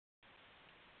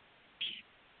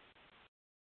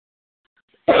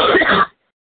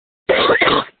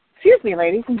Excuse me,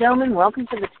 ladies and gentlemen. Welcome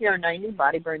to the TR90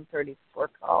 Body Burn 34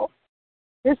 call.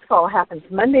 This call happens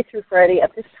Monday through Friday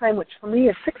at this time, which for me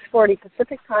is 6:40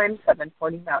 Pacific Time,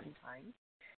 7:40 Mountain Time,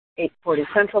 8:40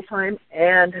 Central Time,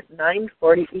 and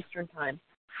 9:40 Eastern Time.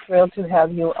 Thrilled to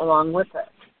have you along with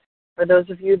us. For those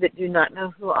of you that do not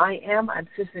know who I am, I'm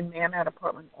Susan Mann out of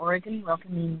Portland, Oregon.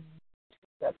 Welcome you to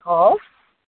the call.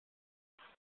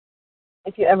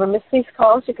 If you ever miss these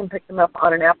calls, you can pick them up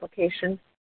on an application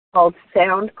called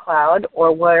SoundCloud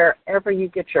or wherever you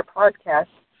get your podcasts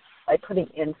by putting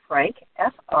in Frank,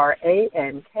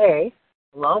 F-R-A-N-K,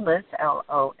 Lomas,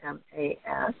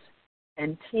 L-O-M-A-S,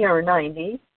 and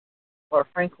TR90, or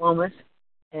Frank Lomas,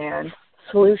 and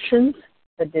Solutions,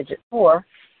 the digit 4,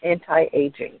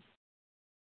 Anti-Aging.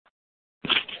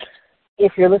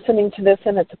 If you're listening to this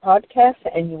and it's a podcast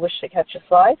and you wish to catch us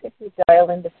live, if you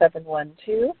dial into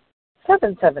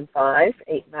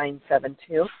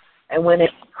 712-775-8972, and when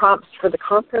it prompts for the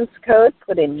conference code,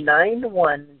 put in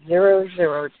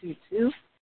 910022.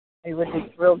 We would be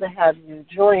thrilled to have you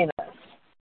join us.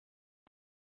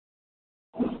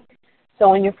 So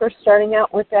when you're first starting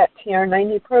out with that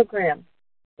TR90 program,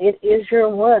 it is your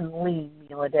 1 lean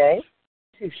meal a day,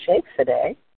 2 shakes a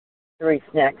day, 3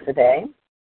 snacks a day,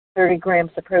 30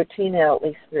 grams of protein at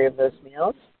least 3 of those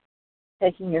meals.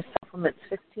 Taking your supplements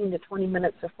 15 to 20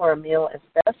 minutes before a meal is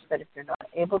best, but if you're not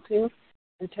able to,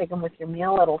 you take them with your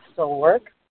meal, it'll still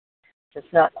work.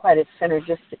 Just not quite as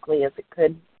synergistically as it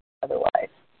could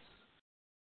otherwise.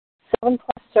 7+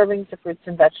 servings of fruits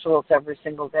and vegetables every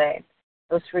single day.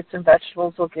 Those fruits and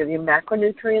vegetables will give you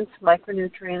macronutrients,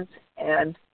 micronutrients,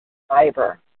 and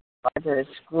fiber. Fiber is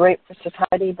great for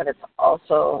satiety, but it's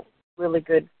also really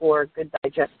good for good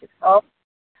digestive health.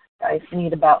 Guys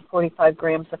need about 45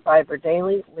 grams of fiber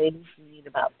daily. Ladies, you need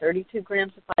about 32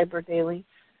 grams of fiber daily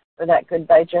for that good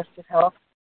digestive health.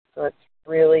 So it's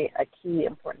really a key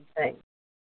important thing.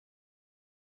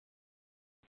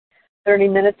 30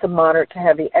 minutes of moderate to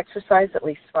heavy exercise at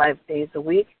least 5 days a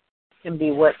week. Can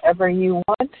be whatever you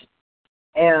want.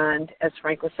 And as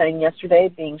Frank was saying yesterday,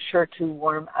 being sure to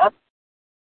warm up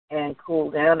and cool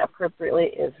down appropriately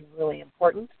is really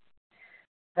important.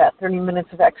 That 30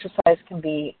 minutes of exercise can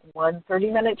be 1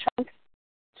 30-minute chunk,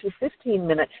 2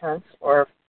 15-minute chunks, or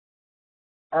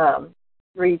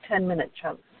 3 10-minute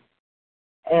chunks.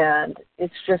 And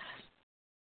it's just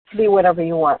to be whatever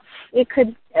you want. It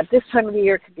could, at this time of the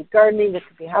year, it could be gardening, it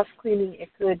could be house cleaning,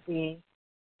 it could be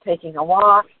taking a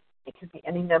walk, it could be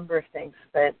any number of things,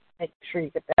 but make sure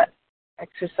you get that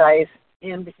exercise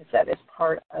in because that is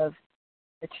part of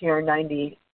the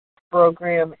TR90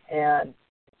 program and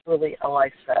it's really a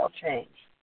lifestyle change.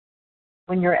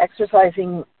 When you're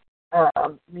exercising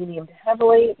medium to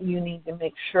heavily, you need to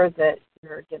make sure that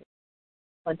you're getting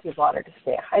plenty of water to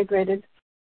stay hydrated.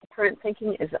 The current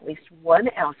thinking is at least 1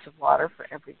 ounce of water for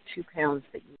every 2 pounds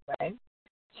that you weigh.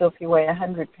 So if you weigh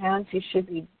 100 pounds, you should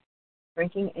be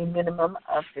drinking a minimum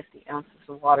of 50 ounces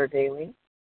of water daily.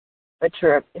 But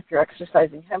if you're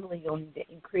exercising heavily, you'll need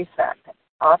to increase that to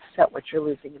offset what you're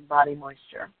losing in body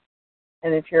moisture.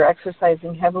 And if you're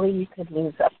exercising heavily, you could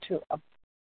lose up to a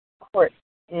quart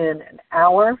in an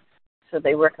hour. So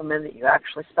they recommend that you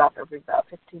actually stop every about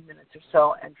 15 minutes or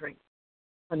so and drink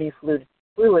plenty of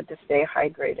fluid to stay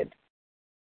hydrated.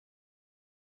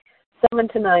 7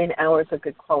 to 9 hours of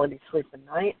good quality sleep a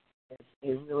night is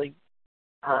a really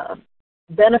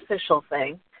beneficial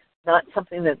thing, not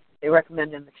something that they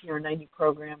recommend in the TR90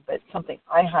 program, but something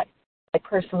I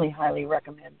personally highly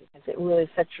recommend because it really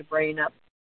sets your brain up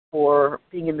for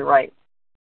being in the right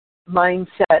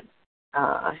mindset,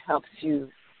 helps you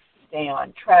stay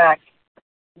on track,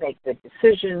 make good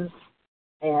decisions,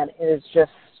 and it is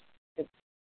just,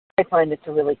 I find it's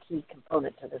a really key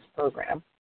component to this program.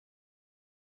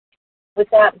 With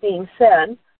that being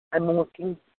said, I'm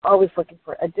always looking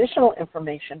for additional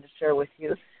information to share with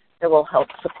you that will help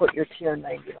support your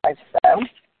TR90 lifestyle.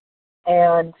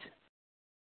 And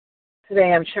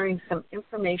today I'm sharing some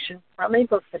information from a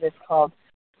book that is called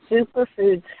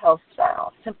Superfoods Health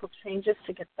Style, Simple Changes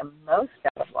to Get the Most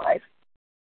Out of Life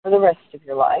for the Rest of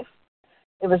Your Life.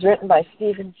 It was written by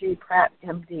Stephen G. Pratt,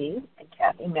 MD, and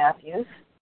Kathy Matthews.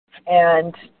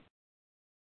 And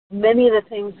many of the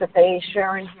things that they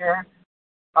share in here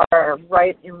are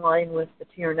right in line with the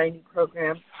TR90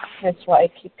 program. That's why I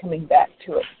keep coming back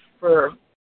to it for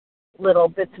little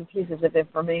bits and pieces of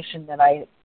information that I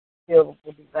feel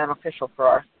will be beneficial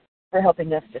for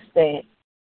helping us to stay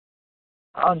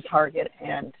on target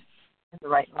and in the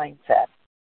right mindset.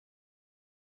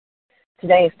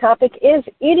 Today's topic is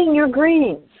eating your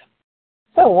greens.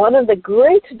 So one of the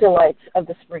great delights of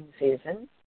the spring season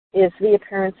is the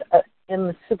appearance in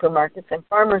the supermarkets and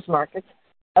farmers markets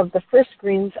of the first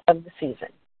greens of the season.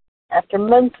 After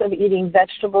months of eating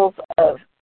vegetables of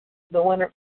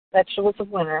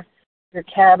winter, your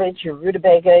cabbage, your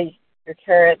rutabaga, your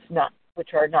carrots,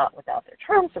 which are not without their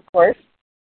charms, of course,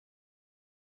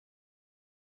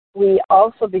 we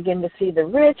also begin to see the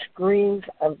rich greens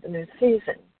of the new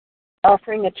season,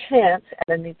 offering a chance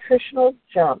at a nutritional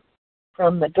jump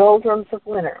from the doldrums of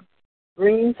winter.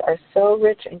 Greens are so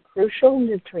rich in crucial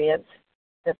nutrients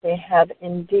that they have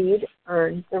indeed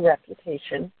earned the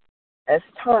reputation as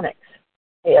tonics.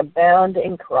 They abound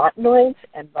in carotenoids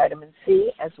and vitamin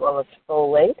C, as well as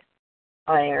folate,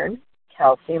 iron,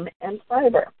 calcium, and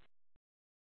fiber.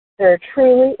 They're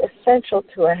truly essential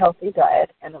to a healthy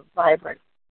diet and a vibrant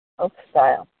health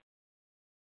style.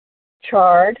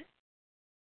 Chard,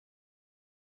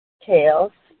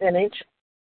 kale, spinach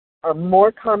are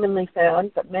more commonly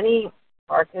found, but many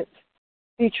markets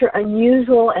feature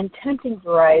unusual and tempting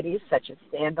varieties such as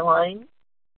dandelion,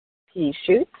 pea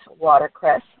shoots,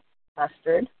 watercress,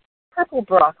 mustard, purple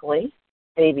broccoli,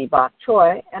 baby bok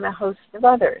choy, and a host of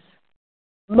others.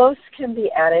 Most can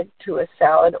be added to a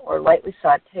salad or lightly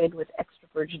sautéed with extra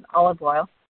virgin olive oil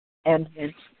and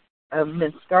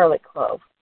minced garlic clove.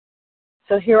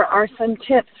 So here are some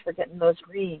tips for getting those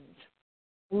greens.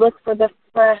 Look for the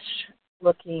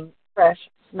fresh-looking,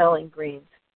 fresh-smelling greens.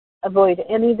 Avoid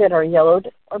any that are yellowed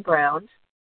or browned.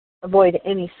 Avoid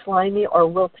any slimy or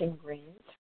wilting greens.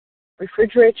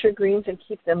 Refrigerate your greens and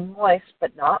keep them moist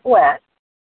but not wet.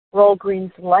 Roll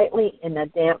greens lightly in a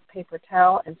damp paper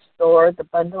towel and store the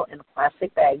bundle in a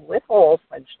plastic bag with holes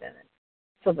punched in it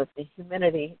so that the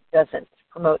humidity doesn't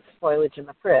promote spoilage in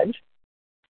the fridge.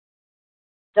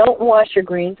 Don't wash your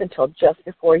greens until just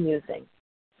before using.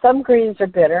 Some greens are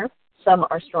bitter, some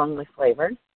are strongly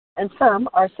flavored, and some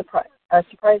are a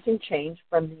surprising change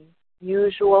from the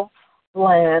usual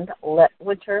bland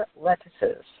winter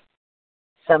lettuces.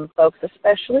 Some folks,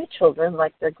 especially children,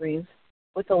 like their greens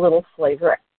with a little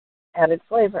added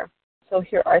flavor. So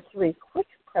here are 3 quick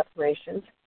preparations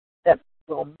that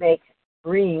will make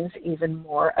greens even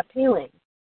more appealing.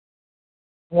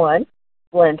 1,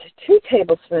 blend 2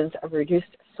 tablespoons of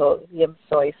reduced sodium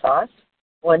soy sauce,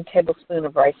 1 tablespoon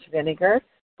of rice vinegar,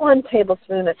 1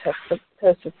 tablespoon of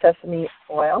toasted sesame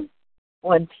oil,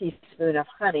 1 teaspoon of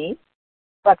honey,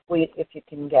 buckwheat if you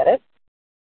can get it,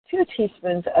 2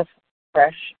 teaspoons of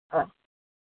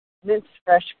minced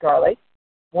fresh garlic,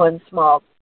 1 small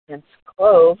minced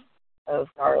clove of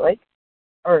garlic,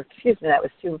 that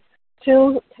was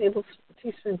 2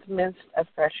 teaspoons minced of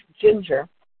fresh ginger,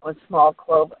 1 small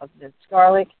clove of minced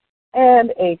garlic,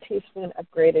 and a teaspoon of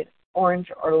grated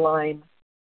orange or lime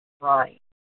rind,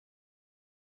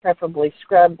 preferably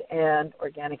scrubbed and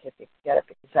organic if you can get it,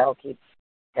 because that'll keep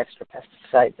extra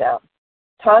pesticides out.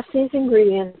 Toss these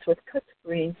ingredients with cooked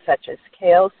greens such as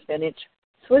kale, spinach,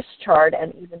 Swiss chard,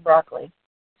 and even broccoli.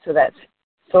 So that's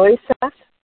soy sauce,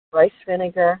 rice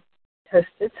vinegar,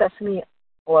 toasted sesame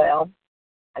oil,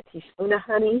 a teaspoon of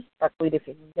honey, buckwheat if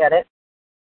you can get it,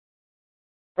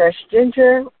 fresh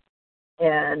ginger,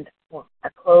 and a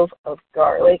clove of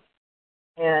garlic,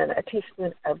 and a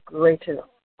teaspoon of grated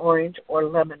orange or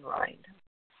lemon rind.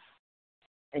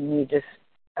 And you just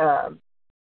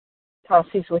toss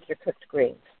these with your cooked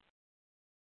greens.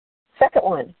 Second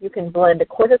one, you can blend a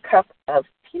 1/4 cup of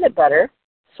peanut butter,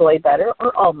 soy butter,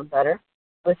 or almond butter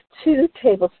with 2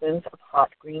 tablespoons of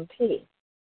hot green tea.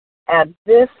 Add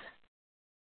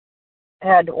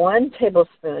 1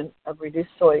 tablespoon of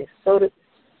reduced soy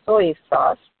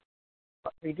sauce,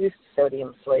 reduced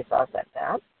sodium soy sauce at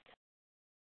that,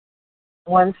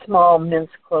 1 small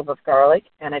minced clove of garlic,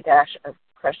 and a dash of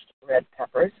crushed red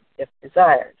peppers if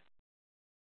desired.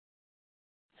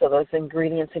 So those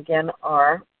ingredients again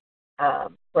are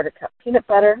 1/4 cup peanut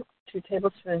butter, 2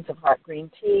 tablespoons of hot green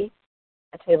tea,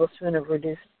 a tablespoon of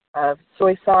reduced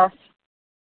soy sauce,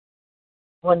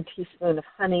 1 teaspoon of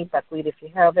honey, buckwheat if you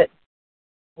have it,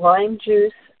 lime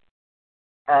juice,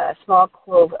 a small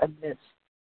clove of minced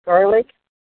garlic,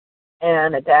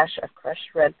 and a dash of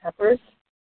crushed red peppers.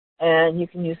 And you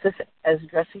can use this as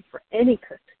dressing for any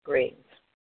cooked greens.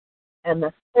 And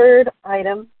the third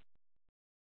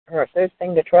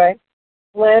thing to try,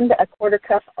 blend a 1/4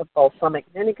 cup of balsamic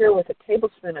vinegar with a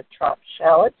tablespoon of chopped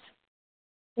shallots.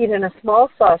 Heat in a small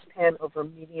saucepan over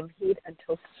medium heat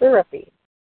until syrupy.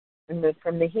 Remove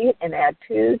from the heat and add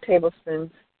 2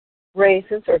 tablespoons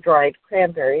raisins or dried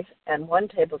cranberries and 1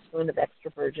 tablespoon of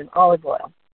extra virgin olive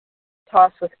oil.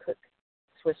 Toss with cooked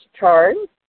Swiss chard,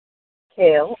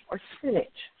 kale, or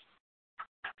spinach.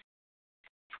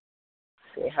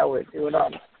 See how we're doing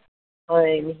on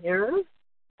time here.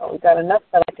 Well, we've got enough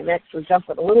that I can actually jump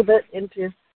it a little bit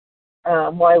into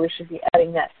why we should be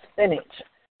adding that spinach.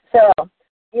 So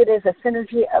it is a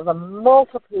synergy of a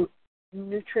multiple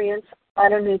nutrients,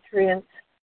 phytonutrients,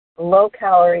 low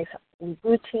calories,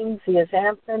 lutein,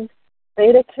 zeaxanthin,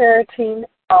 beta-carotene,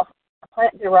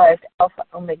 plant-derived alpha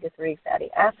omega-3 fatty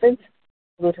acids,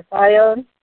 glutathione,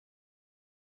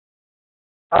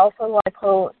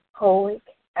 alpha-lipoic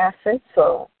acid,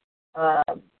 so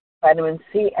vitamin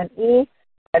C and E,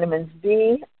 vitamins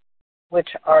B, which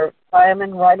are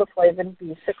thiamine, riboflavin,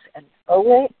 B6, and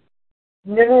folate,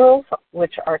 minerals,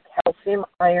 which are calcium,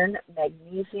 iron,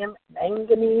 magnesium,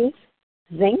 manganese,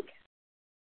 zinc,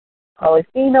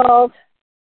 polyphenols,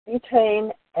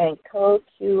 betaine, and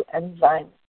coenzyme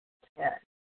 10,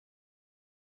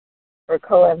 or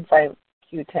coenzyme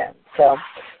Q10. So,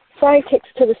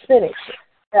 sidekicks to the spinach.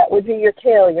 That would be your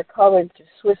kale, your collard, your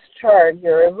Swiss chard,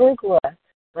 your arugula,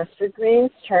 mustard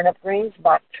greens, turnip greens,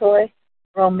 bok choy,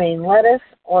 romaine lettuce,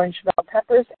 orange bell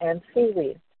peppers, and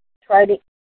seaweed. Try to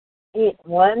eat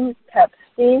 1 cup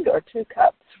steamed or 2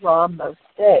 cups raw most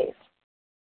days.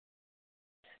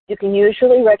 You can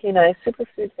usually recognize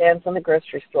superfood fans in the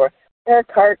grocery store. Their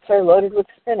carts are loaded with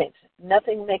spinach.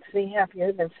 Nothing makes me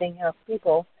happier than seeing how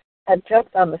people have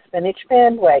jumped on the spinach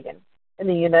bandwagon. In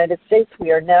the United States,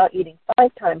 we are now eating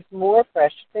 5 times more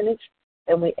fresh spinach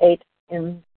than we ate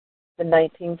in the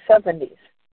 1970s.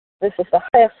 This is the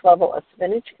highest level of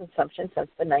spinach consumption since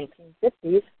the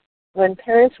 1950s, when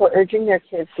parents were urging their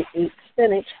kids to eat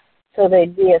spinach so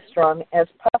they'd be as strong as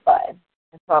Popeye.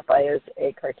 And Popeye is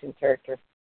a cartoon character,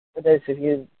 for those of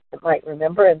you that might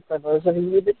remember, and for those of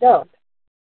you that don't.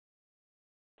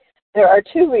 There are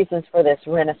 2 reasons for this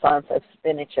renaissance of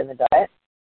spinach in the diet.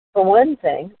 For one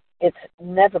thing, it's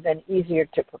never been easier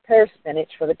to prepare spinach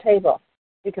for the table.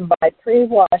 You can buy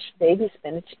pre-washed baby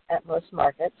spinach at most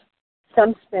markets.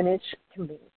 Some spinach can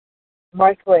be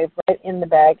microwaved right in the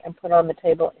bag and put on the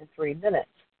table in 3 minutes.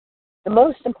 The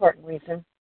most important reason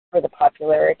for the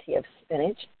popularity of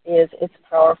spinach is its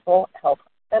powerful health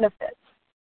benefits.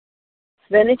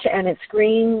 Spinach and its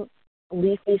green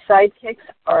leafy sidekicks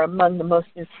are among the most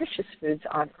nutritious foods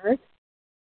on earth.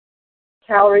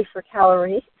 Calorie for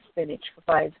calorie, spinach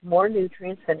provides more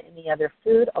nutrients than any other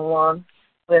food, along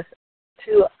with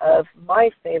 2 of my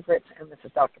favorites, and this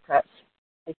is Dr. Pratt's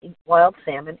taking wild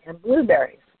salmon and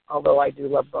blueberries, although I do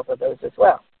love both of those as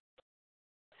well.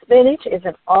 Spinach is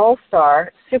an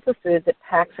all-star superfood that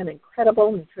packs an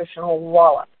incredible nutritional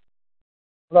wallop.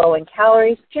 Low in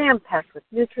calories, jam-packed with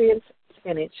nutrients,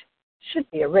 spinach should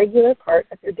be a regular part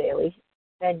of your daily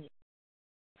menu.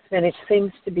 Spinach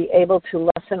seems to be able to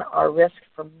lessen our risk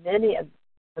from many of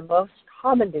the most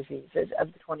common diseases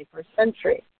of the 21st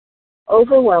century.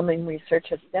 Overwhelming research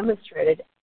has demonstrated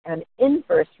an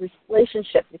inverse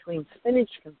relationship between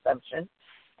spinach consumption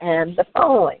and the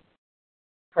following: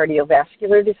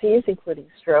 cardiovascular disease, including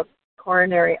stroke,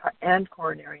 coronary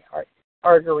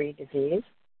artery disease,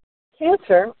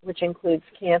 cancer, which includes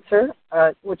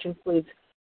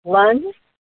lung,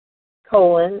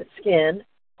 colon, skin,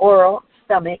 oral,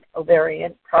 stomach,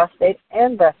 ovarian, prostate,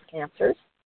 and breast cancers,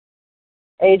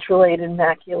 age-related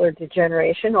macular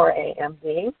degeneration, or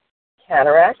AMD,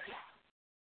 cataracts.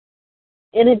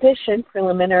 In addition,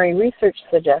 preliminary research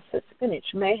suggests that spinach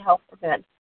may help prevent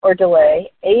or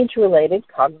delay age-related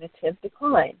cognitive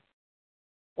decline.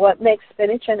 What makes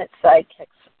spinach and its sidekicks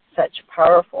such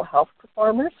powerful health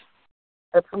promoters?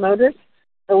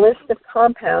 The list of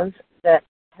compounds that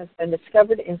has been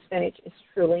discovered in spinach is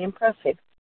truly impressive.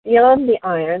 Beyond the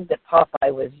iron that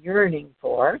Popeye was yearning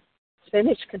for,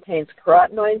 spinach contains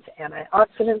carotenoids,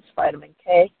 antioxidants, vitamin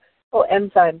K,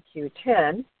 coenzyme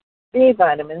Q10, B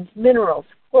vitamins, minerals,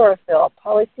 chlorophyll,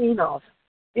 polyphenols,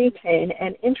 betaine,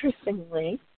 and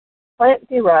interestingly,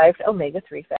 plant-derived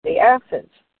omega-3 fatty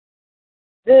acids.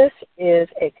 This is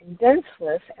a condensed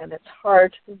list, and it's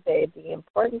hard to convey the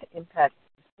important impact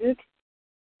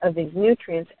of these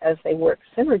nutrients as they work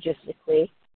synergistically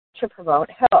to promote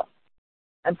health.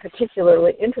 I'm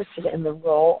particularly interested in the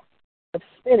role of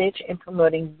spinach in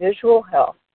promoting visual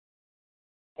health.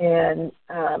 And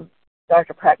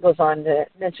Dr. Pratt goes on to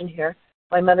mention here,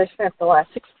 my mother spent the last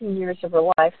 16 years of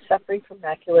her life suffering from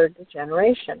macular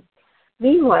degeneration.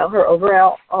 Meanwhile, her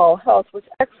overall health was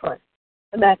excellent.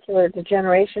 The macular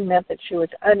degeneration meant that she was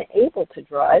unable to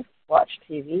drive, watch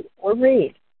TV, or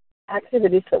read,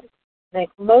 activities that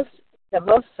most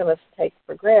of us take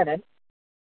for granted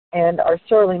and are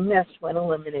sorely missed when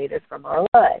eliminated from our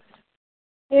lives.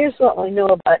 Here's what we know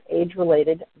about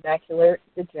age-related macular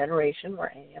degeneration,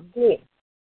 or AMD.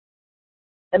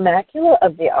 The macula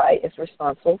of the eye is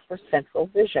responsible for central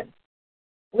vision,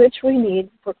 which we need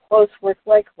for close work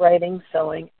like writing,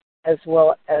 sewing, as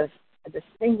well as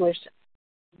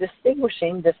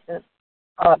distinguishing distant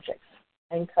objects.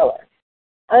 and color.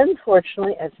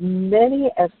 Unfortunately, as many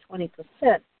as 20%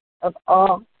 of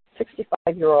all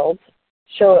 65-year-olds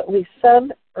show at least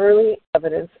some early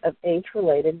evidence of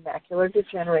age-related macular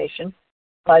degeneration.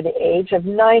 By the age of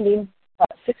 90,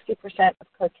 about 60% of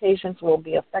Caucasians will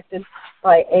be affected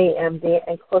by AMD,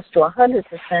 and close to 100%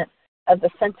 of the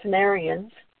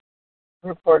centenarians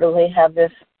reportedly have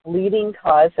this leading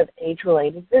cause of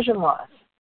age-related vision loss.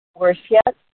 Worse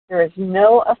yet, there is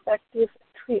no effective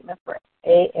treatment for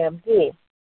AMD.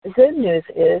 The good news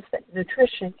is that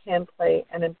nutrition can play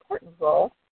an important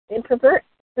role in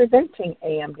preventing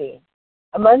AMD.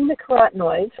 Among the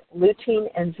carotenoids, lutein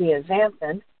and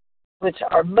zeaxanthin, which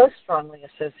are most strongly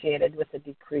associated with a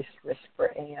decreased risk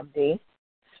for AMD,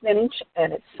 spinach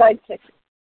and its sidekicks,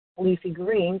 leafy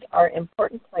greens, are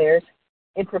important players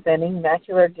in preventing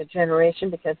macular degeneration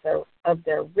because of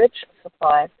their rich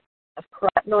supply of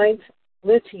carotenoids,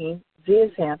 lutein,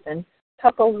 zeaxanthin,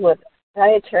 coupled with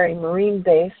dietary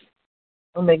marine-based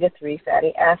omega-3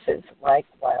 fatty acids like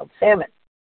wild salmon.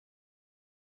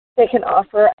 They can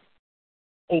offer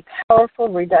a powerful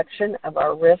reduction of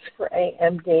our risk for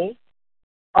AMD.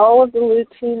 All of the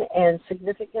lutein and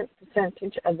significant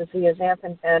percentage of the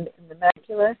zeaxanthin found in the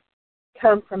macula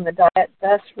come from the diet,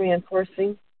 thus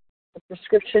reinforcing the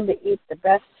prescription to eat the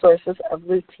best sources of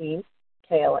lutein,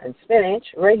 kale, and spinach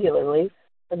regularly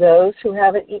for those who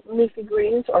haven't eaten leafy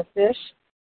greens or fish,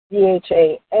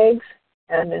 DHA eggs,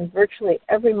 and in virtually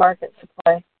every market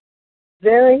supply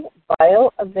very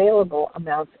bioavailable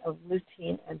amounts of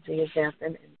lutein and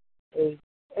zeaxanthin and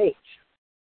AH.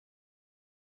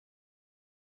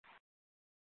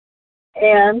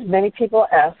 And many people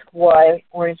ask why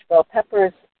orange bell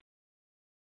peppers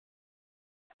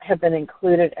have been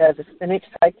included as a spinach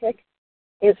sidekick.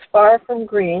 It's far from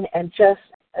green and just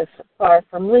as far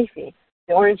from leafy.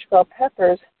 The orange bell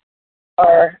peppers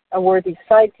are a worthy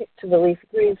sidekick to the leafy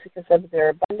greens because of their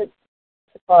abundant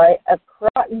supply of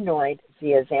carotenoid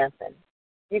zeaxanthin.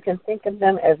 You can think of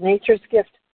them as nature's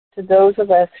gift to those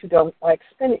of us who don't like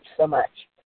spinach so much,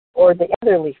 or the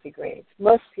other leafy greens.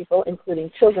 Most people,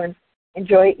 including children,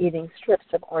 enjoy eating strips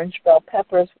of orange bell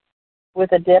peppers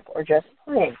with a dip or just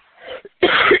plain.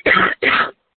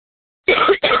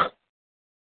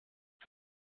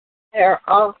 They're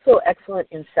also excellent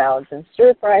in salads and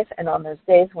stir fries, and on those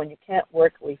days when you can't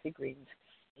work leafy greens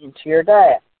into your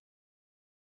diet.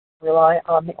 Rely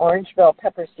on the orange bell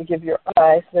peppers to give your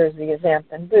eyes their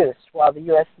zeaxanthin boost. While the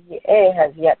USDA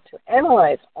has yet to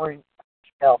analyze orange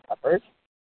bell peppers,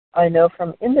 I know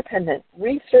from independent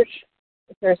research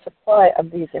that their supply of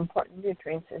these important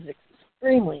nutrients is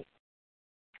extremely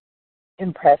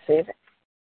impressive.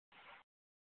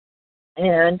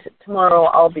 And tomorrow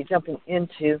I'll be jumping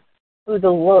into who the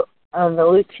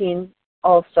lutein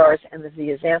all-stars and the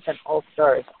zeaxanthin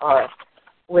all-stars are.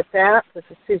 With that, this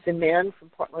is Susan Mann from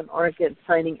Portland, Oregon,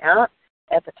 signing out.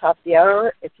 At the top of the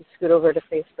hour, if you scoot over to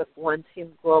Facebook One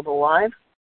Team Global Live,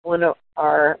 one of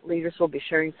our leaders will be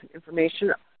sharing some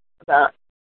information about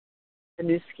the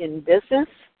new skin business.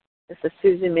 This is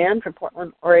Susan Mann from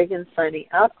Portland, Oregon, signing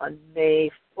out on May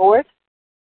 4th,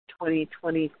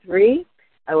 2023.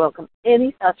 I welcome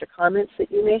any thoughts or comments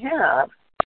that you may have.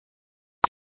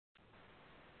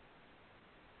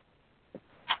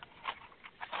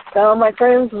 So, my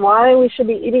friends, why we should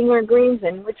be eating our greens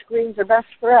and which greens are best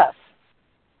for us.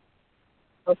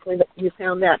 Hopefully that you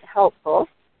found that helpful.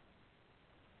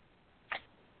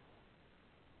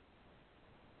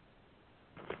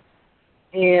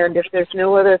 And if there's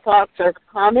no other thoughts or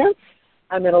comments,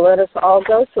 I'm going to let us all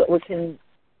go so that we can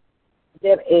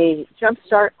get a jump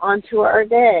start onto our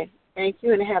day. Thank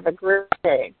you and have a great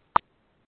day.